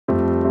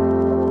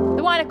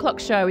9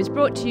 o'clock show is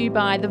brought to you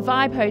by the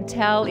Vibe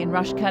Hotel in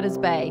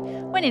Rushcutters Bay.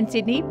 When in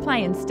Sydney,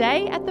 play and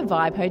stay at the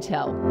Vibe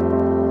Hotel.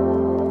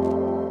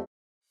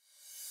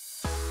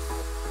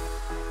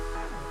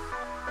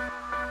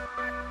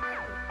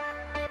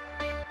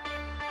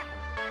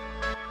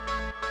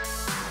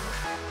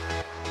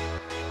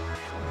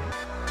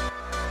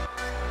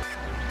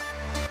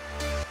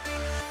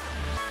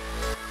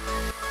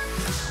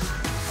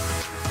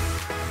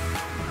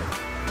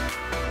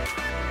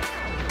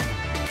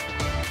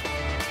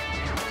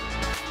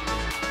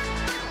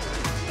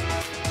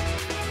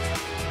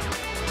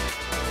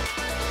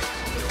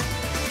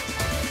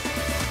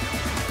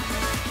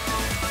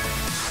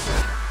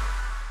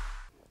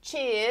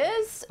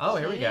 Cheers. Oh,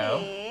 here we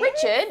go.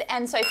 Richard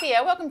and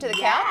Sophia, welcome to the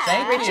couch.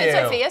 Thank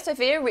Richard, you.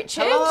 Sophia,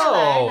 Richard.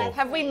 Hello. Nice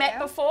Have we met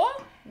before?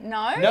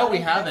 No? No, we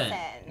haven't. Listen.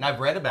 And I've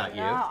read about you.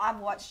 No, I've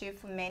watched you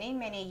for many,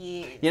 many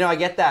years. You know, I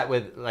get that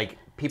with like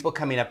people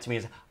coming up to me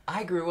and say,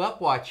 I grew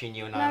up watching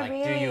you, and I'm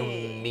like, do you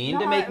mean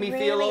to make me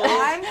feel old?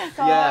 I'm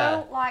so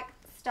Yeah. like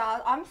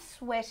I'm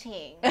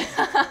sweating.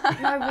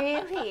 No,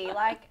 really.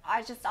 Like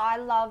I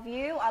love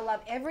you. I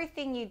love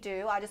everything you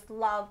do. I just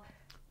love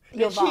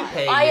your Did she vibe.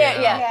 pay Oh,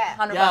 you? yeah.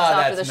 $100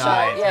 after the that's show.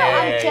 nice.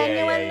 Yeah. I'm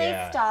genuinely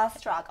yeah.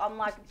 starstruck. I'm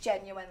like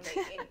genuinely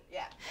anyway.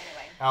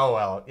 Oh,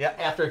 well, yeah,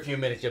 after a few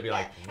minutes, you'll be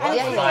like, what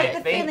And was I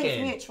the feeling's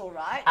thinking? mutual,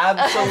 right?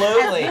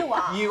 Absolutely.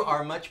 As you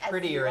are. much As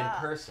prettier you in are.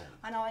 person.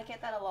 I know, I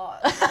get that a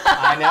lot.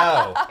 I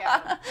know.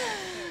 Yeah.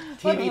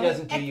 TV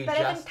doesn't do you It's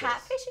better justice. than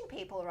catfishing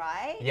people,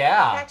 right?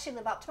 Yeah. I actually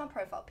live up to my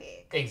profile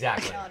pic.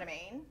 Exactly. You know what I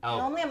mean? Oh.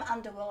 Normally I'm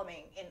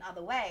underwhelming in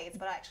other ways,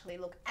 but I actually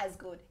look as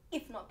good,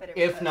 if not better.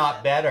 in If not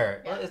person.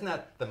 better. Yeah. Well, isn't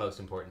that the most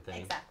important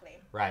thing? Exactly.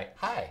 Right.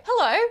 Hi.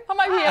 Hello, I'm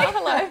over here.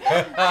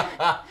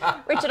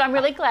 Hello. Richard, I'm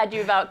really glad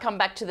you've come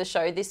back to the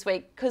show this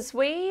week because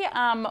we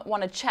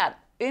want to chat.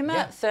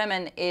 Uma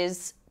Thurman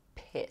is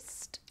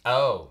pissed.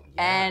 Oh,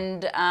 yeah.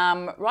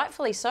 And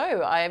rightfully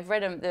so. I've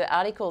read the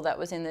article that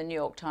was in the New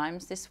York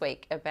Times this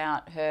week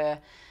about her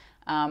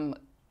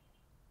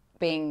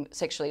being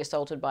sexually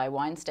assaulted by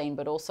Weinstein,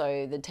 but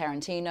also the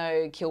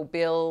Tarantino, Kill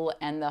Bill,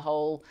 and the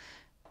whole...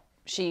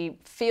 She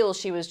feels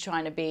she was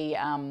trying to be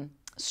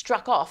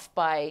struck off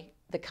by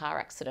the car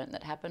accident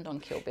that happened on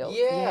Kill Bill.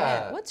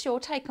 Yeah. What's your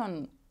take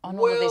on all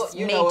Well, of this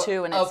you Me know,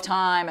 Too and its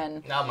time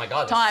and Oh my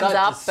God, time's there's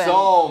up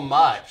so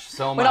much.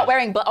 we're not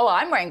wearing black. Oh,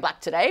 I'm wearing black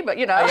today, but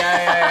you know.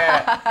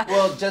 Yeah.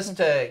 Well, just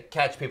to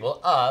catch people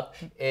up,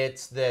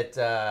 it's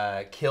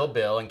that Kill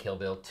Bill and Kill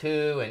Bill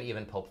 2 and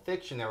even Pulp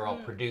Fiction, they were all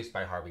produced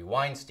by Harvey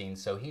Weinstein,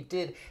 so he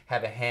did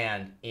have a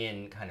hand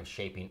in kind of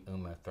shaping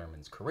Uma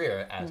Thurman's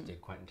career, as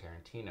did Quentin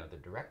Tarantino, the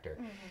director.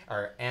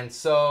 And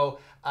so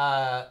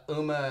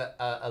Uma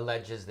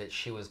alleges that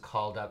she was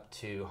called up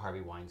to Harvey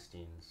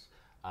Weinstein's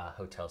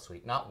hotel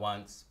suite, not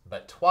once,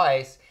 but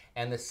twice.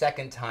 And the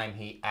second time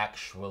he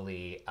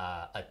actually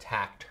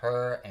attacked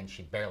her and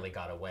she barely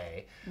got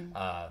away,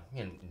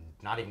 you know,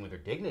 not even with her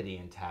dignity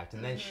intact.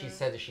 And then she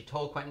said that she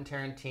told Quentin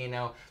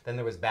Tarantino, then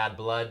there was bad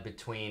blood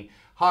between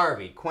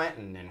Harvey,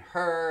 Quentin, and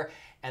her.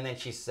 And then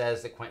she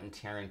says that Quentin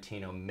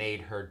Tarantino made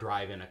her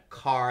drive in a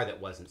car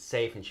that wasn't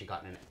safe and she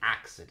got in an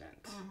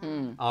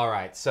accident. All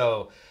right,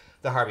 so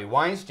the Harvey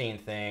Weinstein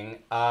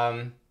thing,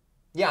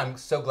 yeah, I'm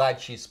so glad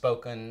she's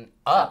spoken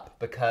up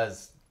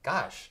because,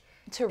 gosh,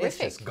 Terrific. it's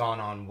just gone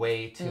on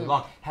way too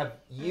long. Have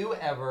you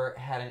ever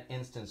had an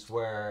instance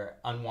where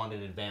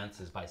unwanted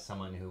advances by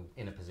someone who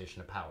in a position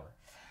of power?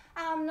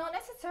 Not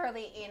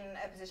necessarily in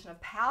a position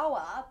of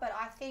power, but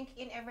I think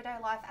in everyday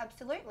life,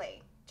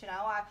 absolutely. You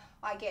know,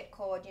 I get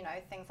called, you know,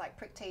 things like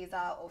prick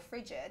teaser or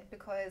frigid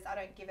because I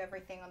don't give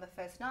everything on the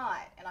first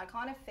night. And I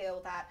kind of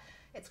feel that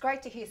it's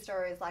great to hear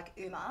stories like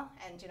Uma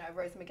and, you know,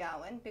 Rose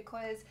McGowan,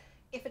 because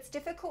if it's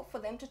difficult for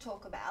them to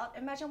talk about,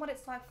 imagine what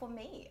it's like for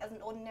me as an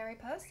ordinary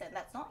person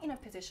that's not in a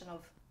position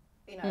of,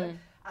 you know,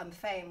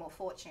 fame or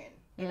fortune,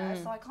 you know.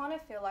 So I kind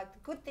of feel like the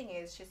good thing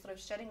is she's sort of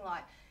shedding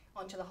light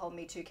onto the whole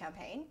Me Too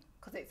campaign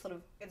because it's sort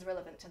of it's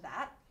relevant to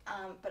that.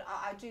 But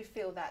I do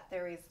feel that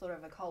there is sort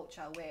of a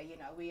culture where, you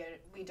know, we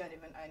don't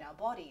even own our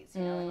bodies,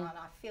 you know, and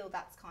I feel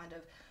that's kind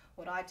of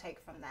what I take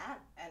from that.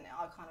 And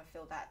I kind of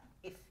feel that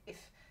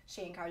if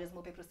she encourages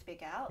more people to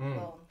speak out,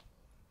 well,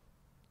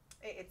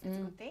 it's a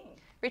good thing.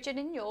 Richard,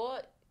 in your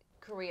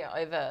career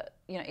over,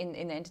 you know, in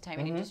the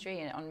entertainment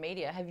industry and on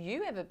media, have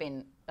you ever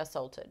been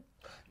assaulted?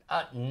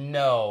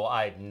 No.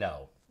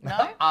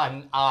 No?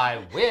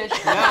 I wish.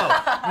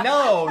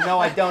 No,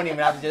 I don't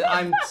even.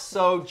 I'm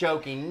so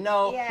joking.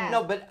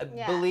 No, but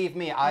believe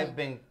me, I've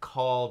been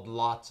called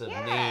lots of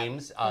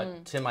names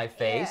to my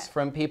face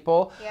from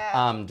people,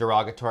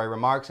 derogatory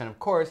remarks, and of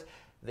course,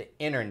 the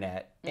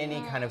internet, any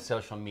kind of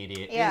social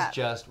media is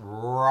just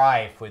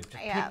rife with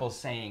people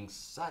saying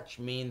such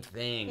mean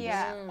things,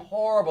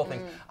 horrible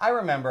things. I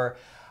remember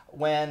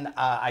when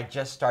I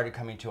just started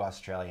coming to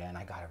Australia and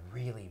I got a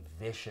really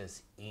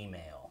vicious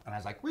email. And I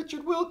was like,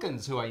 Richard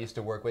Wilkins, who I used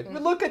to work with,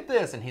 look at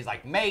this. And he's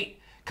like, mate,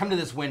 come to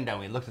this window.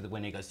 And he looked at the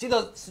window, he goes, see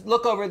those,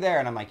 look over there.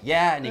 And I'm like,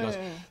 yeah. And he goes,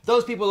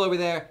 those people over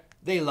there,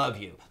 they love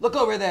you. Look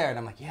over there. And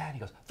I'm like, yeah. And he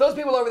goes, those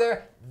people over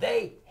there,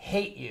 they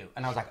hate you.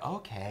 And I was like,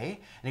 okay.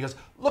 And he goes,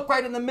 look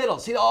right in the middle.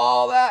 See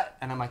all that?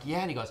 And I'm like, yeah.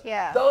 And he goes,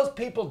 those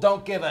people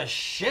don't give a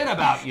shit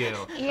about you.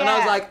 And I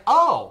was like,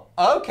 oh,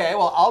 okay.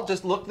 Well, I'll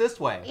just look this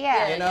way.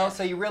 You know,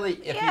 so you really,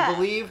 if you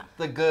believe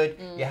the good,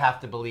 you have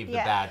to believe the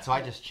bad. So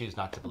I just choose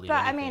not to believe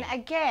anything. But I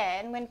mean,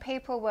 again, when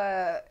people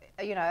were,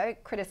 you know,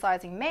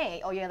 criticizing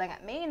me or yelling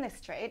at me in the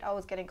street, I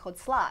was getting called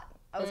slut.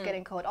 I was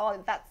getting called,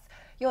 oh,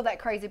 you're that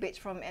crazy bitch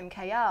from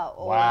MKR,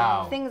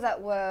 or things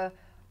that were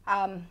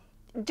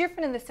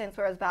different in the sense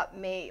where it was about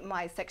me,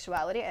 my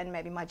sexuality, and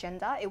maybe my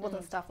gender. It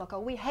wasn't stuff like, oh,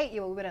 we hate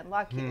you or we don't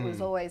like you. It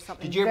was always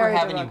something Did you ever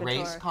have derogatory.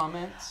 any race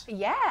comments?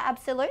 Yeah,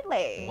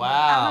 absolutely.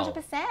 Wow.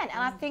 100%. And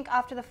I think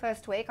after the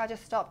first week, I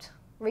just stopped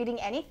reading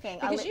anything.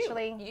 Because I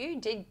literally... you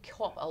did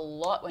cop a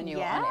lot when you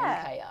were on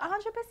MKR.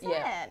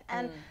 100%.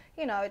 And,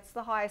 you know, it's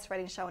the highest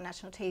rating show on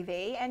national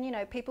TV. And, you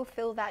know, people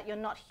feel that you're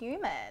not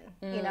human,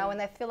 you know, and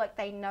they feel like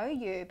they know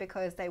you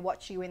because they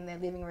watch you in their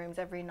living rooms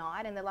every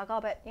night. And they're like,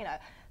 oh, but, you know,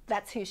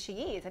 that's who she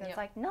is. And it's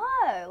like, no,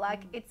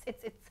 like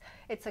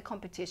it's a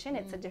competition.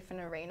 It's a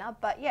different arena.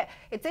 But, yeah,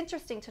 it's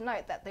interesting to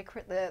note that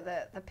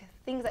the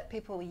things that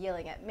people were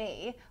yelling at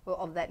me were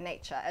of that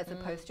nature as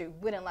opposed to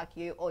wouldn't like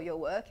you or your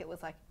work. It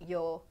was like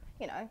your...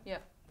 You know,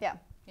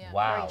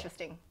 Wow. Very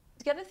interesting.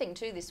 The other thing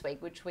too this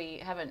week, which we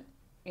haven't,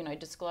 you know,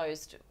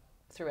 disclosed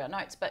through our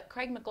notes, but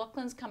Craig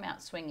McLaughlin's come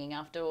out swinging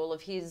after all of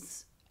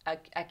his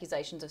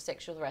accusations of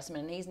sexual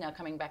harassment, and he's now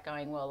coming back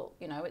going, well,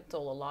 you know, it's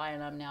all a lie,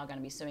 and I'm now going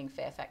to be suing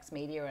Fairfax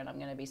Media, and I'm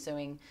going to be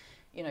suing,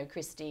 you know,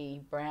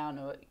 Christy Brown,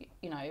 or,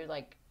 you know,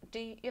 like,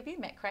 have you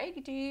met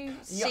Craig? Do you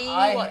see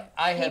what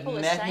I have people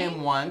are met saying?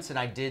 him once, and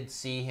I did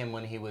see him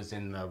when he was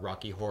in the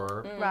Rocky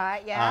Horror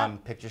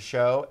picture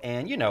show,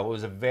 and you know, it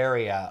was a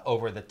very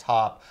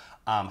over-the-top,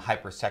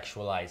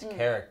 hypersexualized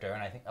character,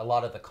 and I think a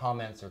lot of the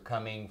comments are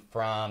coming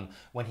from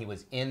when he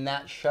was in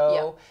that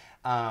show,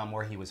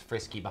 where he was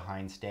frisky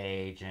behind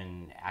stage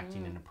and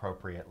acting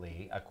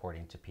inappropriately,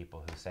 according to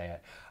people who say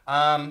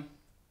it.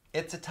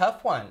 It's a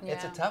tough one. Yeah.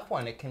 It's a tough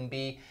one. It can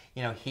be,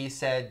 you know, he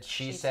said,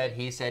 she said,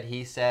 he said,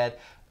 he said,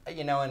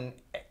 you know, and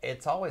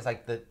it's always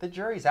like the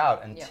jury's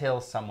out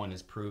until someone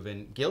is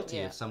proven guilty.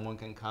 If someone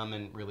can come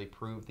and really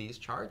prove these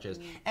charges.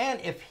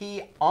 And if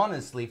he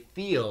honestly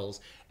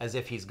feels as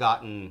if he's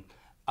gotten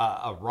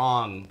a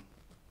wrong,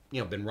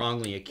 you know, been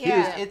wrongly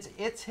accused,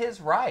 it's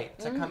his right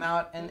to come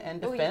out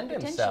and defend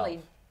himself.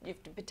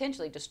 You've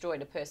potentially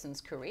destroyed a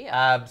person's career.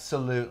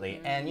 Absolutely.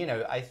 And, you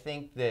know, I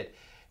think that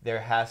there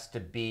has to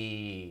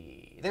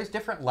be, there's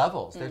different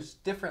levels. There's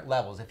different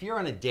levels. If you're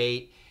on a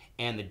date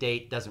and the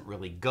date doesn't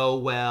really go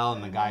well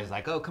and the guy's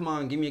like, oh, come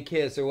on, give me a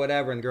kiss or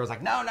whatever, and the girl's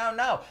like, no, no,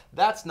 no,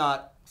 that's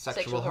not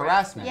sexual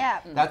harassment.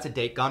 That's a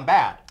date gone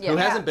bad. Who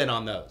hasn't been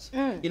on those?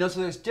 You know, so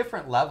there's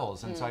different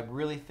levels, and so I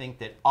really think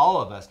that all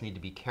of us need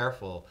to be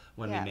careful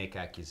when we make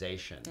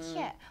accusations.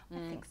 Yeah, I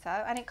think so.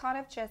 And it kind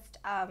of just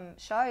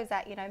shows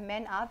that, you know,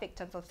 men are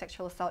victims of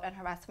sexual assault and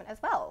harassment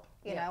as well.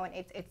 You know, and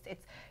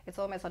it's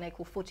almost on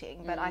equal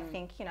footing. But I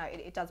think, you know,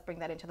 it does bring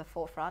that into the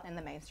forefront in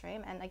the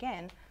mainstream. And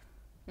again,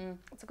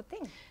 it's a good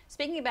thing.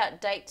 Speaking about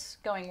dates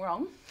going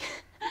wrong.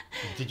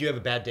 Did you have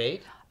a bad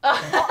date?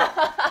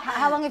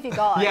 How long have you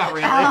got? Yeah,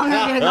 really? How long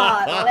have you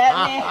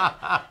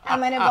got? How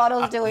many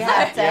bottles do we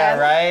have to? Yeah,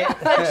 right?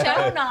 For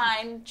Channel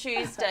 9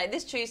 Tuesday,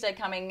 this Tuesday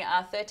coming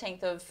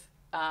 13th of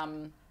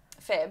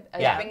Feb,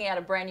 bringing out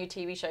a brand new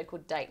TV show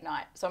called Date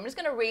Night. So I'm just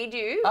going to read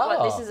you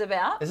what this is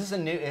about. Is this a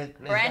new,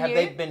 brand new?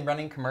 They been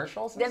running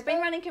commercials? They've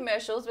been running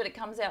commercials, but it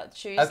comes out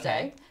Tuesday.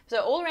 Okay. So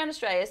all around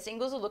Australia,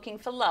 singles are looking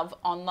for love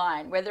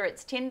online, whether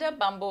it's Tinder,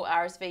 Bumble,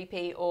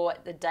 RSVP, or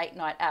the Date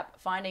Night app.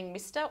 Finding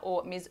Mr.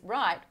 or Ms.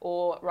 Right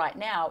or Right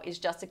Now is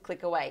just a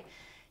click away.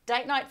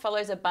 Date Night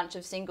follows a bunch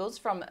of singles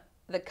from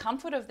the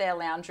comfort of their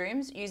lounge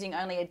rooms using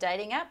only a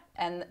dating app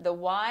and the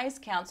wise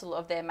counsel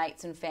of their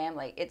mates and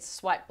family. It's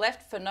swipe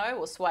left for no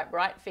or swipe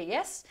right for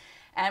yes.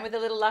 And with a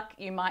little luck,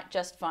 you might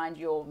just find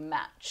your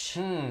match.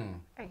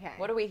 Okay.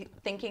 What are we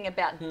thinking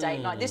about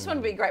Date Night? This one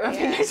would be a great one for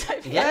you,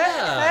 Sophia.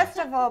 Yeah. First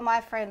of all, my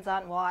friends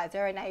aren't wise.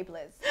 They're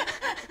enablers.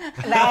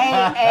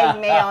 They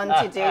egg me on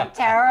to do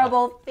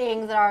terrible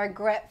things that I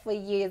regret for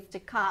years to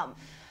come.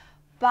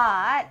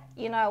 But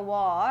you know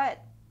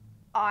what?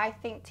 I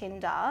think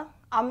Tinder...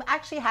 I'm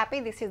actually happy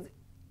this is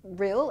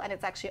real and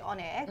it's actually on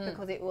air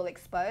because it will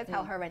expose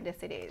how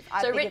horrendous it is.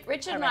 So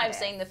Richard and I have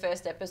seen the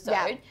first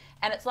episode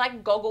and it's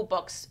like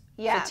Gogglebox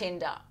for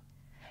Tinder.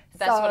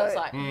 That's what it's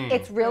like.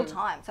 It's real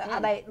time. So are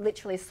they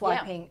literally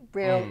swiping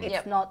real?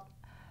 It's not...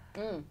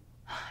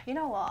 You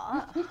know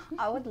what?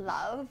 I would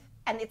love...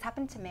 And it's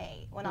happened to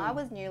me. When I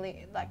was new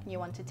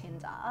onto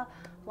Tinder,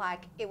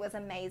 like, it was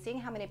amazing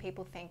how many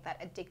people think that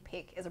a dick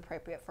pic is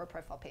appropriate for a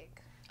profile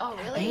pic. Oh,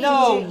 really?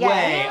 No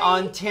way.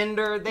 On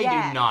Tinder, they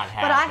do not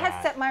have But I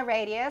had set my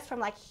radius from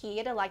like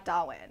here to like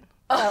Darwin.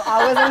 So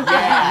I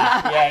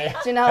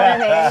wasn't Do you know what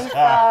I mean? So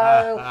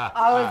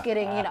I was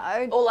getting, you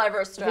know, all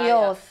over Australia.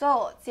 Real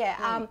thoughts,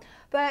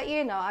 But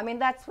you know, I mean,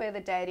 that's where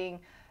the dating,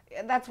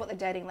 that's what the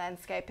dating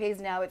landscape is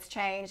now. It's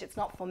changed. It's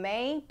not for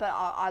me, but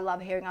I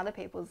love hearing other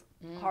people's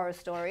horror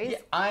stories. Yeah,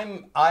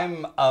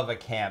 I'm of a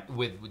camp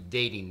with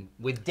dating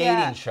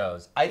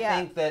shows. I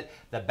think that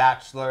The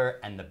Bachelor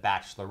and The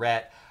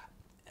Bachelorette,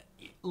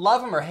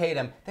 love them or hate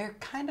them, they're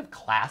kind of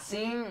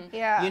classy,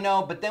 Yeah. you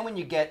know. But then when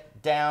you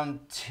get down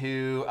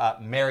to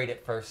Married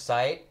at First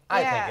Sight,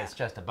 I think it's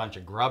just a bunch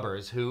of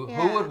grubbers who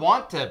would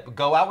want to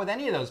go out with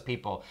any of those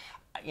people,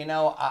 you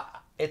know.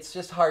 It's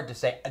just hard to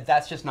say.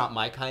 That's just not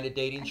my kind of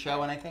dating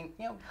show, and I think,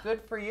 you know,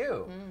 good for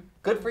you.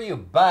 Good for you,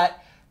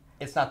 but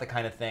it's not the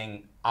kind of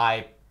thing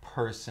I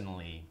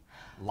personally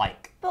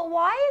like. But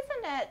why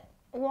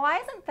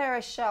isn't there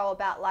a show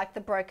about like the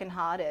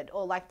brokenhearted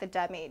or like the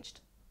damaged?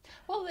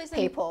 Well, there's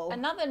people.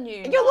 Another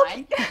new You're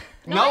Nine.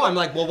 No, I'm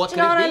like, well, what Do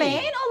could you know it what be? I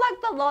mean? Or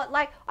like the lot,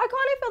 like I kind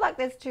of feel like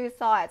there's two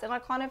sides, and I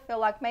kind of feel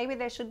like maybe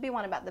there should be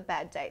one about the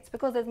bad dates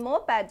because there's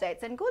more bad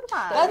dates than good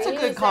ones. That's a There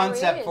good is,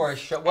 concept there for a is.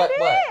 show. What?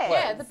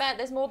 Yeah,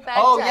 there's more bad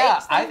Oh dates.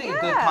 yeah, I than- think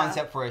a good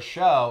concept for a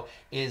show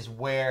is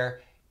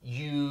where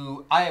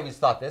I always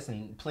thought this,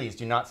 and please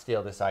do not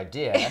steal this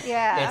idea.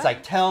 Yeah. It's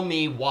like, tell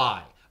me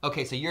why.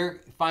 Okay, so you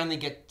finally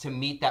get to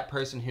meet that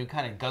person who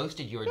kind of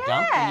ghosted you or dumped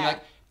you, and you're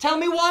like, tell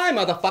me why,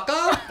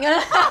 motherfucker.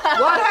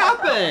 What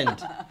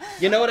happened?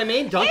 You know what I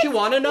mean? Don't you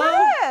want to know?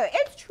 No,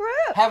 it's true.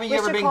 Haven't you We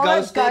ever should been call it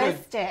ghosted?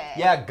 Ghosted.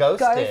 Yeah,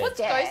 ghosted. What's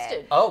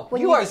ghosted? Oh,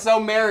 When you you- are so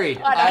married.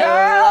 I know.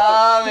 I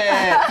love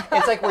it.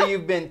 It's like where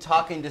you've been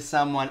talking to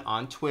someone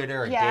on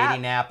Twitter or Yeah.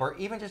 dating app or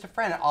even just a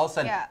friend, and all of a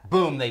sudden, Yeah.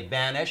 boom, they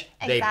vanish,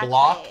 they Exactly.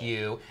 block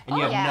you, and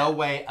you have yeah. no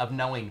way of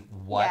knowing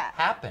what Yeah.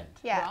 happened.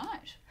 Yeah. Right.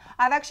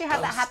 I've actually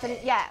had that happen.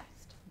 Yeah.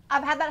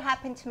 I've had that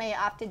happen to me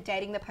after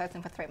dating the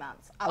person for 3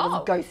 months. I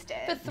was ghosted.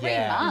 For 3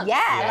 Yeah. months.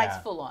 Yeah.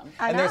 That's full on.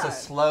 I And there's know.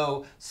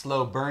 a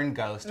slow burn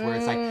ghost where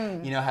it's like,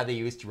 you know how they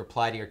used to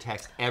reply to your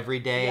text every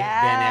day, then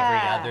Yeah.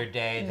 every other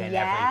day, then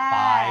Yeah.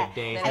 every 5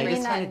 days. Then They every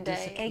just kind of Sunday.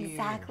 disappear.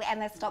 Exactly.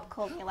 And they stop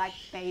calling me like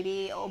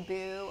baby or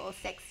boo or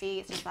sexy.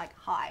 It's just like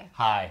hi.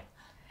 Hi.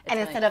 And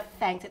like- instead of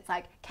thanks, it's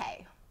like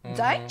K.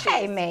 Don't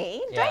K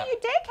me. Yeah. Don't you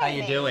dare K How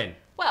me. you doing?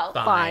 Well,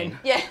 Fine.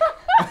 yeah.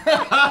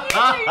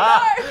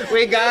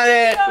 We got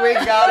it. We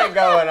got it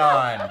going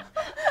on.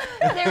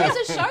 There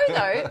is a show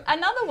though,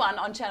 another one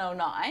on Channel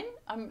 9.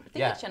 I think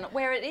Yeah. it's Channel,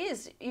 where it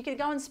is you could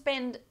go and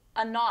spend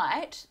a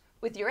night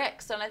with your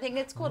ex, and I think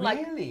it's called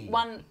Really?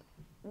 like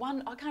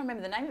one. I can't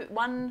remember the name of it.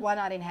 One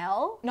Night in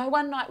hell.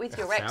 One night with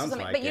your ex or sounds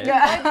something. like But you it.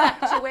 can go back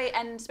to where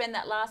and spend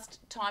that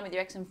last time with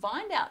your ex and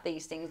find out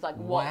these things, like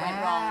what went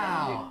wrong.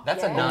 Wow.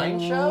 That's a Yeah. 9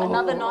 show?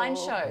 Another 9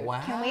 show.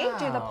 Wow. Can we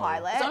do the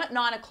pilot? It's on at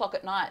 9 o'clock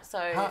at night.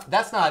 So.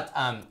 That's not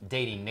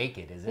Dating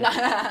Naked, is it?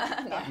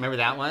 Remember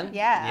that one?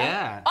 Yeah.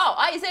 Yeah. Oh,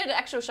 is there an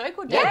actual show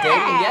called Yeah, Dating?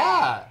 dating,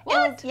 yeah.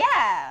 Well,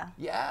 yeah.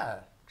 Yeah.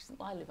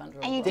 I live under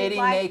a And you rock. do Dating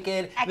like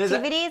naked. There's a-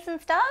 activities and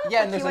stuff. Yeah,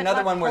 Like and there's you went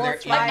another to, one where they're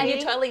horse in- And you're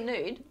riding. totally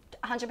nude.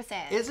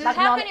 100%. Is it? Like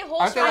How not, can you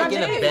horse Aren't they like ride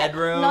in a nude?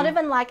 bedroom? not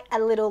even like a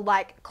little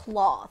like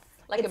cloth.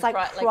 Like it's a like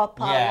like-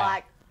 proper Yeah.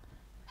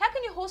 How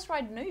can you horse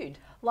ride nude?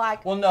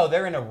 like Well, no,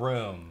 they're in a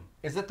room.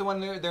 Is that the one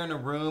they're in a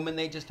room and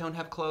they just don't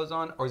have clothes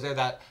on? Or is there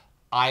that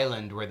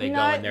island where they go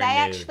no, and they they're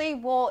nude? actually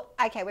wore.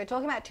 Okay, we're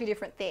talking about two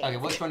different things. Okay,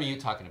 which one are you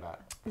talking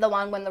about? The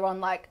one when they're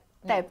on like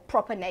they're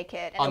proper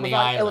naked and On it was the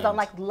on, it was on island.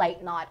 like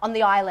late night on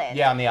the island.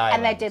 Yeah, on the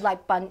And they island. did like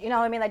you know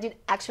what I mean? They did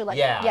actually like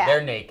Yeah,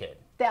 they're naked.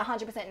 They're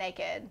 100%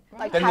 naked.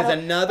 Like Then there's paddle-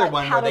 another like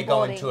one where they go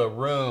paddleboarding. into a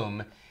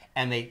room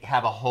and they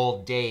have a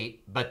whole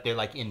date, but they're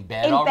like in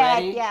bed in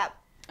already. bed. Yeah.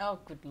 Oh,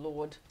 good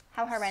lord.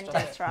 How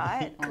horrendous,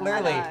 right?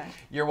 Clearly, I know.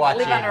 you're I watching.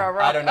 live under a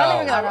rock. I don't live know.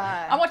 under a rock.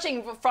 I know. I'm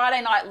watching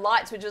Friday Night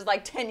Lights, which was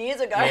like 10 years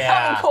ago. I Yeah.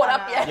 haven't caught I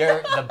up know. yet.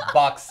 You're the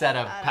box set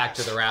of Packed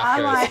to the I'm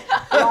Rafters.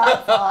 like,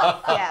 lights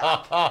off.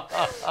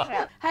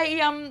 Yeah.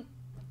 Hey,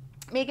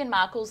 Megan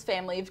Markel's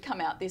family have come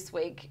out this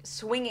week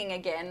swinging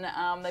again.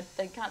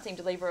 They can't seem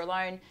to leave her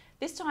alone.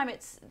 This time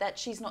it's that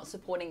she's not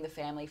supporting the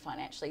family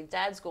financially.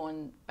 Dad's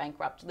gone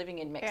bankrupt, living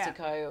in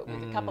Mexico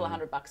with a couple of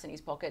 $100 in his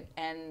pocket,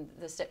 and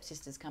the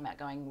stepsisters come out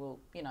going, well,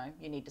 you know,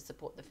 you need to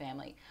support the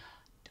family.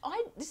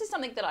 This is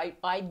something that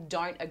I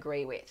don't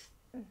agree with.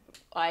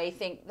 I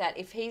think that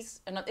if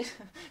he's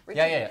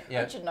Richard,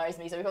 Yeah. Richard knows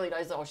me, so he probably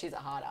knows, oh, she's a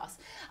hard ass.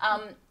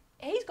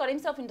 He's got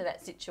himself into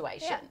that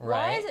situation. Yeah. Why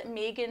Right. is it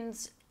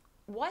Megan's?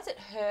 Why is it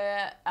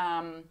her?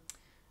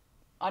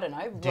 I don't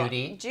know.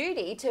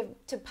 Duty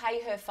to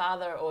pay her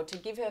father or to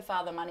give her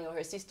father money or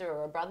her sister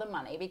or her brother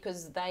money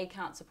because they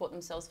can't support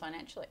themselves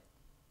financially.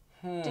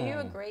 Do you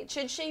agree?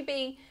 Should she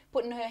be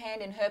putting her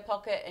hand in her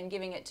pocket and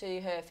giving it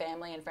to her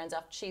family and friends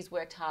after she's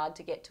worked hard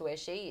to get to where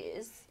she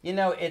is? You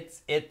know,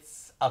 it's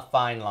a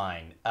fine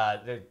line.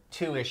 There are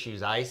two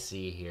issues I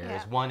see here.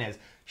 Yeah. One is,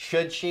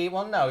 should she?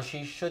 Well, no,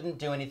 she shouldn't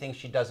do anything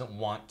she doesn't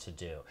want to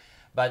do.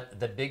 But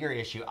the bigger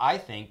issue, I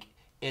think,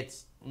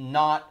 it's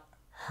not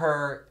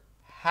her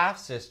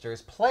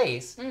half-sister's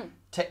place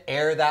to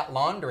air that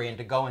laundry and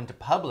to go into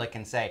public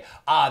and say,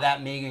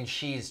 that Megan,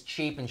 she's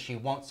cheap and she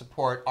won't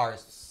support our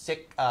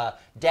sick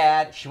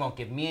dad. She won't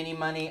give me any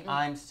money.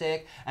 I'm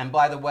sick. And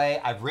by the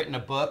way, I've written a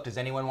book. Does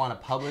anyone want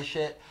to publish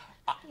it?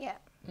 Yeah.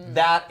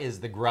 That is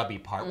the grubby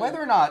part. Whether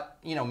or not,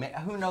 you know,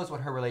 who knows what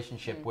her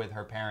relationship with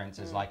her parents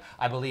is like.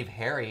 I believe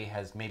Harry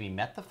has maybe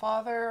met the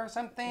father or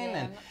something. Yeah,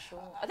 and I'm not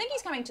sure. I think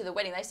he's coming to the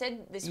wedding. They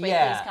said this week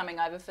Yeah. he's coming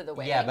over for the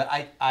wedding. Yeah, but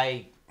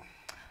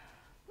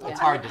it's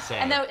hard to say.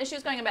 And she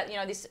was going about, you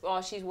know, this.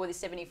 Oh, she wore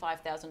this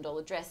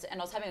 $75,000 dress, and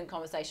I was having a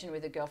conversation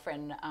with a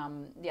girlfriend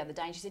the other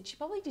day, and she said she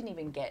probably didn't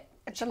even get.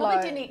 It's a probably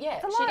loan. didn't. Yeah,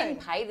 It's a she loan.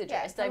 didn't pay the Yeah,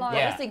 dress. it's a They loan.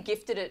 obviously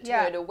gifted it to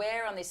Yeah. her to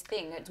wear on this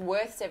thing. It's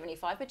worth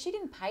 75, but she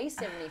didn't pay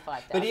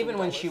 75,000. But even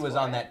when she was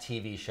on that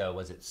TV show,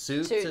 was it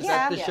Suits? Suits. Is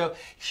Yeah. that the show?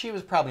 She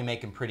was probably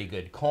making pretty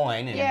good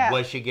coin. And Yeah.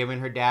 was she giving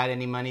her dad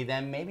any money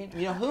then? Maybe,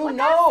 you know, who Well,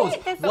 knows that's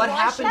it. There's what a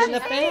happened in the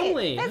that's it.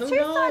 family? There's Who two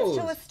knows?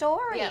 sides to a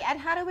story. Yeah.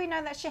 And how do we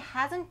know that she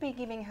hasn't been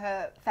giving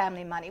her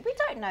family money? We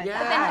don't know Yeah.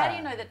 But that. then how do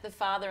you know that the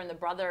father and the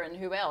brother and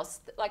who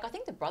else? Like, I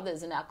think the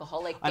brother's an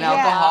alcoholic. An Yeah.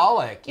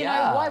 alcoholic, You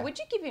yeah. know, why would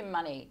you give him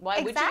money? Why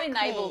would you Exactly.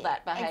 enable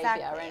that behaviour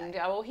Exactly. and go,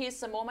 well, here's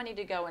some more money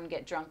to go and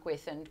get drunk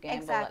with and gamble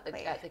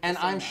Exactly. at the And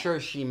I'm casino. sure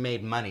she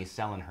made money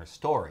selling her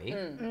story,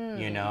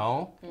 you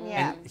know?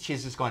 Yeah. And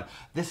she's just going,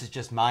 this is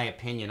just my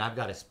opinion. I've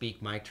got to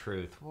speak my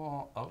truth.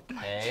 Well,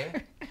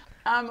 okay.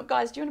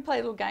 Guys, do you want to play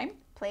a little game?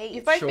 Please.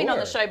 You've both been on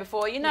the Sure. show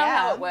before. You know Yeah.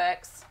 how it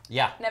works.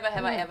 Yeah. Never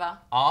have I ever.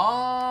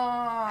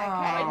 Ah.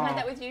 Okay. I've played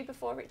that with you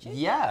before, Richard.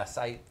 Yes,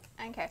 Okay.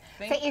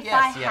 Think- So if yes,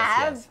 I yes,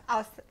 have, yes.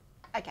 I'll.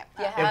 Okay.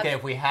 You have. Okay,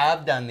 if we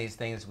have done these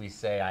things, we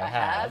say I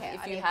have. Okay,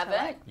 If I you need to haven't,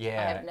 write. Yeah, I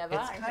have never.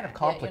 it's kind of Yeah, you need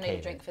complicated.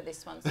 a drink for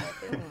this one,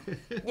 Sophia.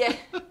 Yeah.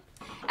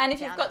 And if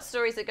you've got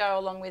stories that go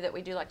along with it,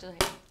 we do like to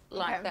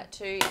like Okay. that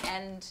too.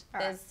 And All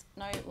right. there's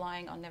no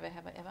lying on never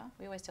have I ever.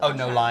 We always tell Oh, them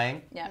no that.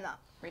 lying? Yeah. No.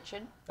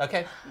 Richard,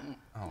 Okay.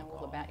 know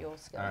all about your right.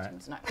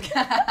 skeletons. No.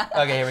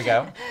 Okay, here we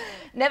go.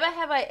 Never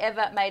have I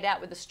ever made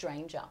out with a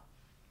stranger.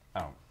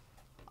 Oh.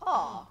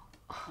 Oh.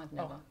 I've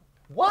never.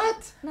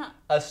 What? No.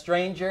 A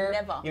stranger?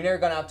 Never. You've never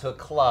gone out to a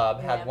club,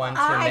 had Never. one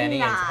too I'm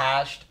many, and not.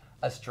 tashed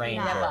a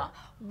stranger? Never.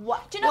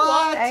 What? Do you know What?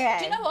 what? Okay.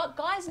 Do you know what?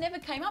 Guys never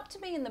came up to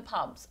me in the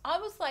pubs. I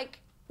was like,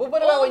 Well,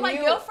 what about all of when my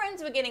you...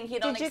 girlfriends were getting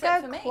hit on Did you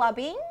except go for me.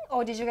 clubbing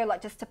or did you go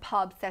like just to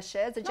pub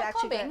sessions? Did you Not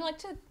actually clubbing, go? like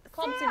to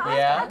clubs Yeah, in I- Brisbane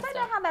Yeah. I and don't know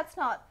stuff. how that's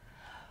not.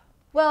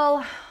 Well,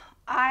 what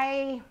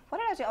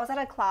did I do? I was at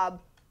a club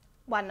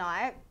one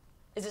night.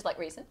 Is this like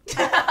recent?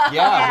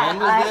 Yeah, when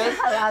was this?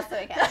 Last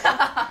weekend.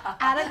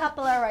 Had a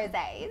couple of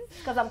rosés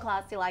because I'm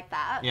classy like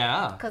that.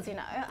 Yeah. Because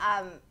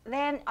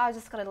then I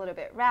just got a little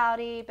bit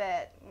rowdy,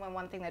 but when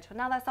one thing led to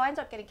another, so I ended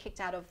up getting kicked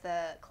out of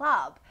the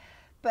club.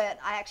 But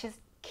I actually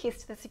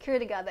kissed the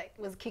security guard that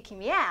was kicking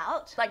me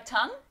out. Like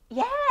tongue?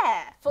 Yeah.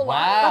 Full on? Like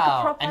a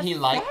Wow. proper And he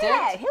liked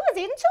yeah, it? he was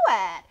into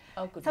it.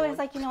 Oh, good So he Lord. was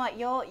like, you know what,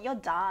 you're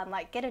done.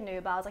 Like, get an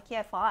Uber. I was like,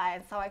 yeah,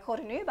 fine. So I called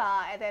an Uber,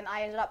 and then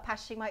I ended up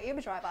pashing my Uber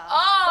driver.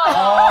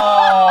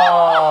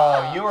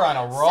 Oh, you were on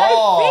a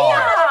roll.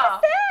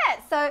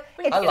 Sophia! So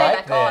it's I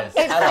like back on.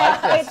 this. I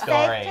like this it's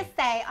story. safe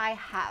to say I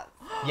have.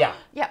 Yeah.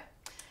 Yeah.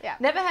 Yeah.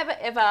 Never have I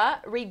ever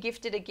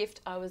re-gifted a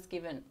gift I was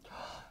given.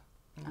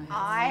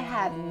 I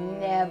have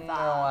never, No,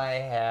 I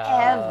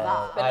have.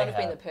 Ever. But I not have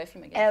been the have.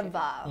 perfume again.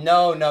 ever.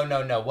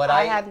 No. What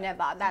I have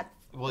never. That's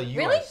Well, you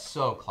Really? are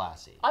so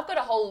classy. I've got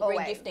a whole Always.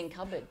 re-gifting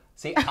cupboard.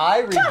 See, I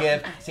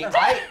re-gift. See,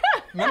 I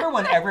remember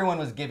when everyone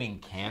was giving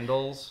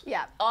candles.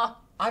 yeah. Oh,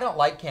 I don't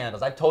like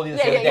candles. I've told you this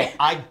Yeah, the other yeah, day. yeah.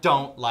 I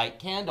don't like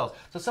candles.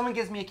 So someone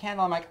gives me a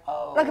candle, I'm like,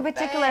 oh, Like a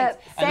particular thanks.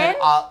 And then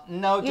scent?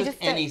 no, You just just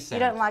don't- any you scent.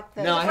 don't like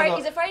the- No, I afraid, have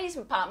he's a, afraid his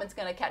apartment's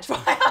going to catch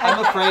fire. I'm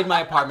afraid my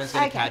apartment's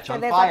gonna Okay, catch so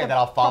on there's fire. like a that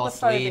I'll fall proper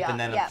asleep, phobia. and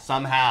then Yeah.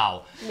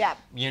 somehow, Yeah.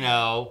 you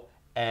know,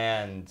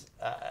 and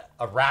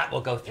a rat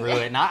will go through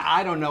it, and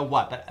I don't know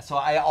what. But so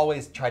I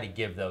always try to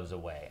give those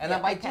away, and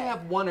I do okay.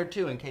 have one or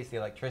two in case the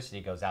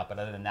electricity goes out. But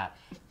other than that,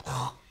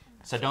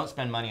 so don't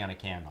spend money on a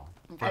candle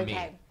for me.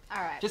 Okay.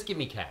 All right. Just give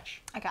me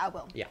cash. Okay, I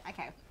will. Yeah.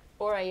 Okay.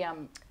 Or a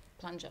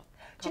plunger.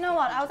 Do you know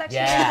what? I was actually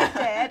Yeah.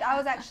 gifted. I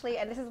was actually,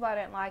 and this is why I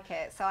don't like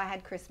it. So I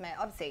had Christmas.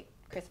 Obviously,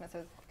 Christmas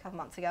was a couple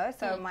months ago.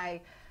 So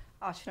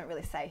I shouldn't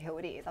really say who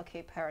it is. I'll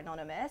keep her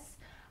anonymous.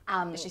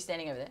 Is she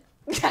standing over there?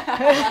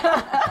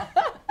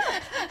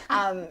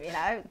 You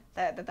know,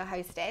 the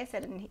hostess,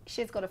 and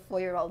she's got a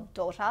 4-year-old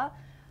daughter.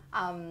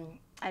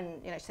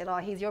 And, you know, she said, oh,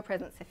 here's your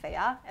present,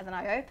 Sophia. And then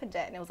I opened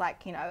it, and it was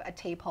like, you know, a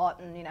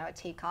teapot and, you know, a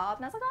teacup.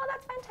 And I was like, oh,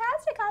 that's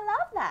fantastic. I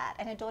love that.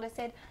 And her daughter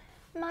said,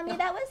 Mummy,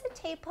 that was the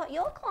teapot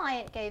your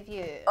client gave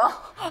you.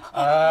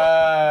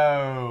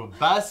 Oh,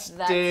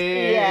 busted.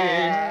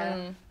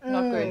 Yeah.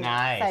 Not good.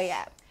 Nice. So,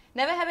 yeah.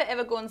 Never have I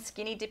ever gone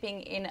skinny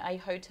dipping in a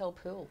hotel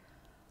pool.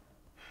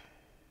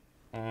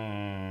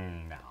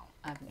 No.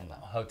 I've never.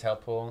 Hotel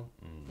pool?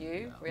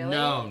 You? Really?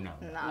 No.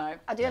 No.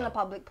 I do in a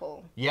public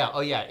pool. Yeah.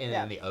 Oh, yeah. In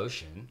Yeah. the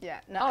ocean. Yeah.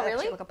 No, Oh, actually,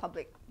 really? like a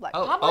public, like,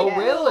 Oh, Public oh,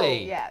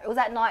 really? yeah. It was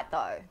at night,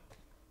 though.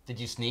 Did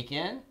you sneak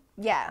in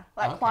Yeah.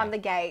 Like, Okay. climb the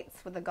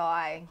gates with a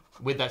guy.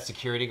 with that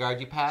security guard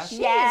you passed?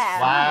 Yeah.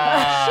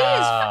 Wow. She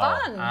is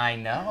fun. I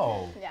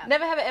know. Yeah.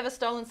 Never have I ever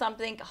stolen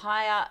something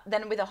higher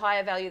than with a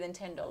higher value than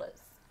 $10.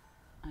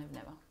 I've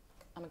never.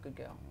 I'm a good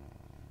girl.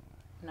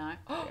 No.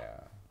 Yeah.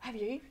 Have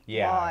you?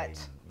 Yeah.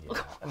 What?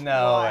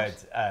 No, What?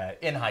 it's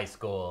in high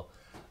school.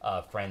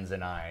 friends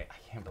and I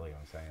can't believe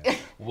I'm saying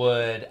it,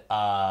 would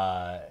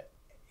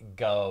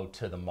go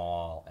to the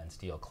mall and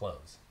steal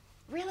clothes.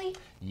 Really?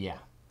 Yeah.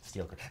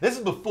 Steal clothes. This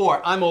is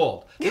before, I'm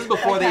old. This is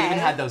before they even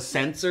had those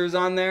sensors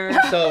on there.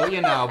 So,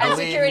 you know, And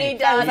believe security me.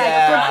 does. Like,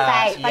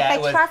 good faith. Like, it they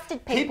was-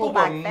 trusted people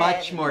back were then.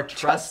 much more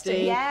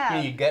trusting. Yeah. You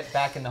know, you get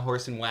back in the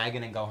horse and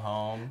wagon and go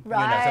home.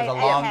 Right. You know, so it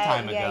was a long okay.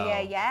 time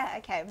ago. Yeah.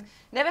 Okay.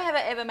 Never have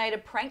I ever made a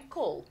prank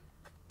call.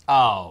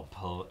 Oh,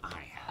 I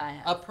I have.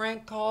 have. A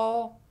prank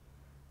call?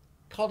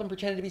 Called and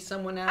pretended to be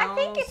someone else? I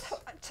think it's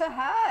to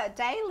her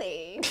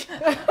daily.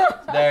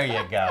 There you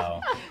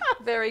go.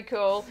 Very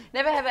cool.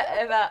 Never have I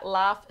ever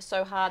laughed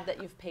so hard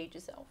that you've peed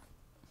yourself.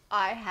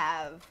 I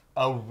have.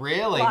 Oh,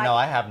 really? Like, no,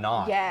 I have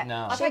not. Yeah.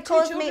 No. I've She had two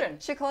calls children. me.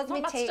 She calls Not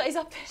me much Tina. stays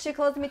up there. She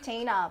calls me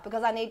Tina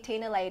because I need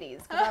Tina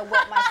ladies because I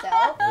wet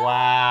myself.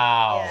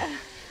 Wow. Yeah.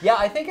 Yeah,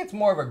 I think it's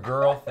more of a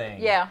girl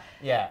thing. Yeah.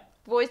 Yeah.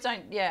 Boys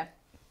don't, yeah.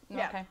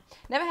 Yeah. Okay.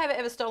 Never have I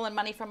ever stolen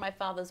money from my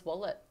father's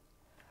wallet.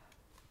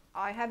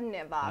 I have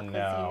never because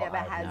No, he never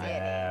I've has any.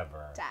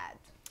 never. Dad.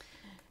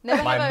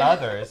 Never My have I-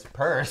 mother's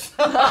purse.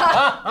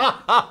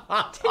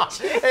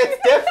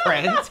 It's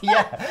different,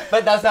 yeah.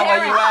 But that's not what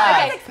you Parents.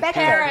 asked. Okay, Expected.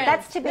 parents.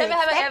 That's to be Never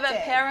have I ever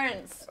expected.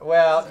 parents.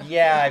 Well,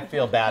 yeah, I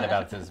feel bad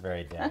about this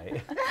very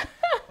day.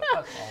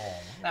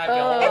 I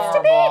feel It's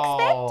to be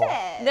horrible.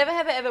 expected. Never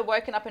have I ever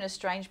woken up in a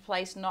strange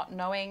place not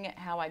knowing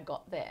how I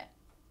got there.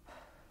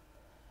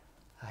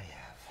 I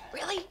have.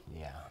 Really?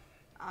 Yeah.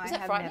 I Is that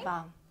have frightening?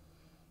 never.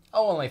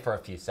 Oh, only for a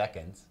few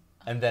seconds.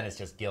 And then it's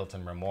just guilt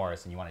and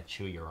remorse, and you want to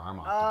chew your arm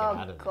off to Oh,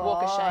 get out of it. God.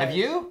 Walk of shame. Have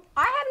you?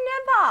 I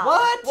have never.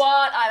 What?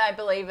 What? I don't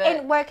believe it.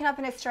 And woken up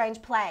in a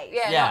strange place.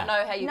 Yeah, Yeah. not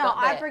know how you No,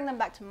 got there. I bring them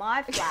back to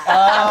my flat.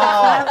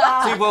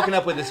 Oh, so you've woken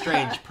up with a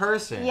strange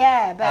person.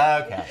 Yeah,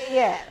 but Okay.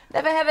 yeah.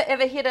 Never have I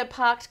ever hit a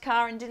parked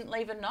car and didn't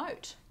leave a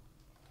note.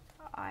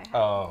 I have.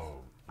 Oh,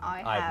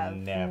 I I've have.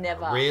 never.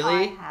 Never. Really?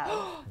 I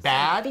have.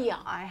 Bad? Sophia.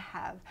 I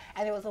have.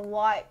 And it was a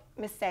white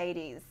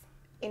Mercedes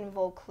in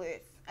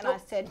Vaucluse. And I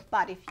said,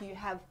 but if you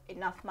have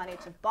enough money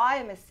to buy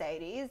a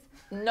Mercedes,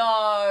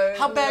 No.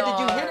 How bad did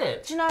you no. hit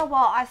it? do you know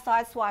what? I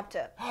sideswiped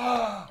it.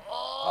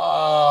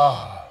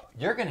 Oh,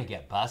 you're gonna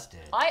get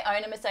busted. I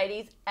own a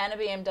Mercedes and a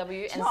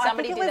BMW, and No,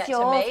 somebody I think did it was that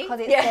yours to me. because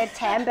it said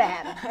Tam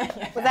Bam.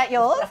 Was that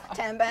yours?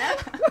 Tam Bam?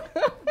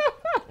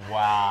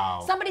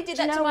 Wow. Somebody did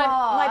Do you that to know my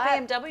what?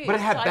 BMW. But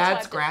it had so I bad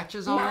swiped it.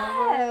 scratches all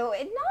over. No,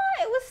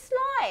 it was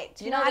slight.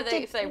 You know I that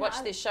did- if they you watch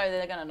know, this show,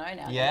 they're going to know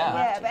now. Yeah.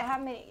 Yeah, but how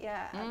many?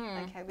 Yeah.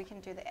 Okay, we can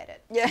do the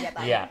edit. Yeah.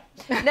 together. Yeah.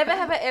 Never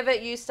have I ever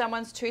used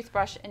someone's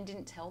toothbrush and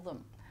didn't tell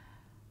them.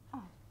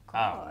 Oh,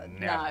 God,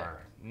 never.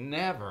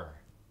 Never.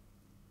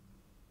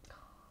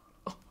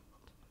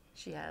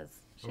 She has.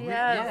 She Re-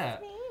 has.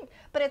 Yeah.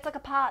 But it's like a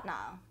partner.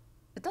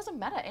 It doesn't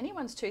matter.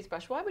 Anyone's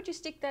toothbrush. Why would you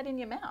stick that in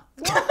your mouth?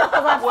 Because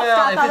I've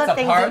Well, stuck if other it's a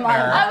things in my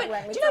partner- mouth. I let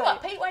would, me do you know tell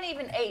what? Pete won't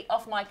even eat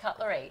off my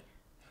cutlery.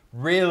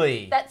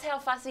 Really? That's how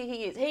fussy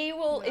he is. He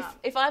will, Yeah.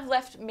 if I've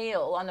left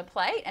meal on a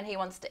plate and he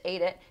wants to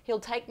eat it, he'll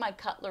take my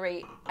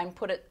cutlery and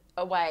put it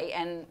away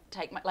and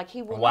take my, like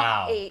he will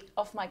Wow. not eat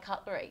off my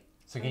cutlery.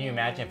 So can you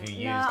imagine if you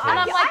used No, his? And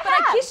I'm Yeah, like, I but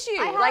I have. kiss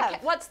you. I have.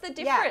 Like, what's the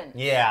difference?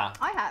 Yeah.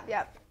 I have,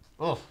 yep.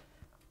 Oof.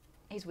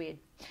 He's weird.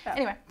 Yeah.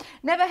 Anyway,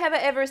 never have I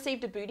ever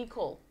received a booty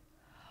call.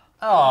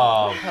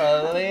 Oh,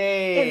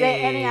 please. Is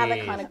there any other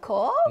kind of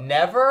call?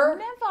 Never?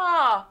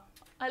 Never.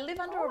 I live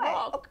under a Oh, wait.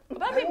 rock.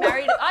 I've been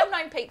married. I've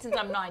known Pete since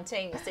I'm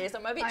 19, you see, so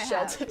I'm a bit I have.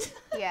 sheltered.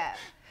 Yeah.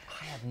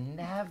 I have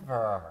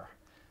never.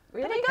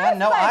 Really? God,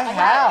 no, I both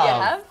have. You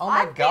have? Oh my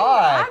I've been-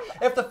 God.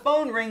 If the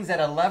phone rings at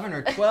 11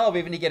 or 12,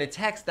 even to get a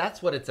text,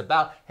 that's what it's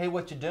about. Hey,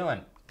 what you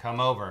doing? Come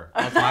over.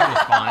 That's my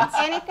response.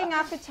 Anything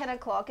after 10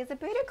 o'clock is a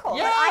booty call.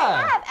 But Yeah.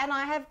 I have, and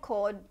I have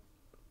called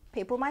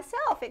people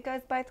myself. It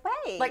goes both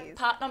ways. Like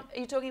partner, are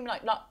you talking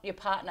like not your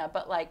partner,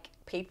 but like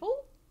people?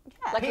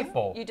 yeah. Like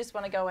People. if you just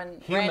want to go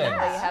and Humans.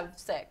 randomly Yeah. have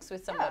sex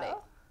with somebody.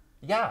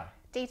 Yeah.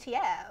 Yeah.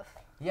 DTF.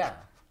 Yeah.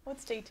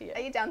 What's Are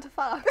DTF? you down to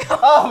fuck?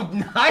 Oh,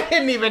 I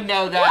didn't even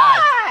know that.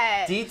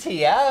 What?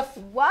 DTF?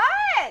 What?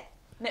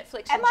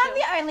 Netflix Am and I chill?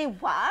 the only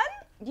one?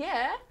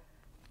 Yeah.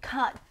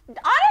 Can't.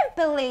 I don't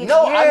believe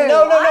No, you.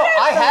 no. don't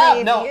I have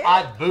believe no.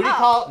 you. Booty Oh.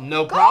 call,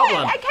 no Go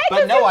problem. ahead. Okay, but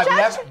 'cause no, you're I've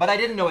never. judging- But I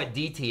didn't know what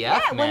DTF Yeah,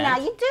 meant. well now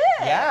you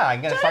do. Yeah,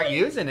 I'm gonna start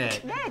using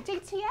it. Yeah,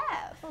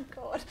 DTF. Oh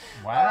God.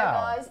 Wow. All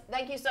right, guys.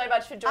 Thank you so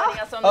much for joining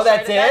us on the Oh, show.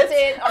 that's it? That's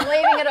it. I'm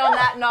leaving it on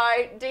that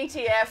note.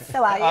 DTF.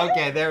 So are you?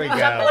 Okay, there we What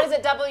go. is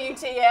it?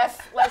 WTF.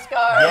 Let's go.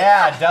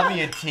 Yeah,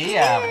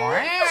 WTF.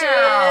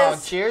 Wow.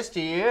 Cheers. Cheers to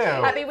you.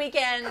 Happy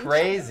weekend.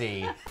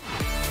 Crazy.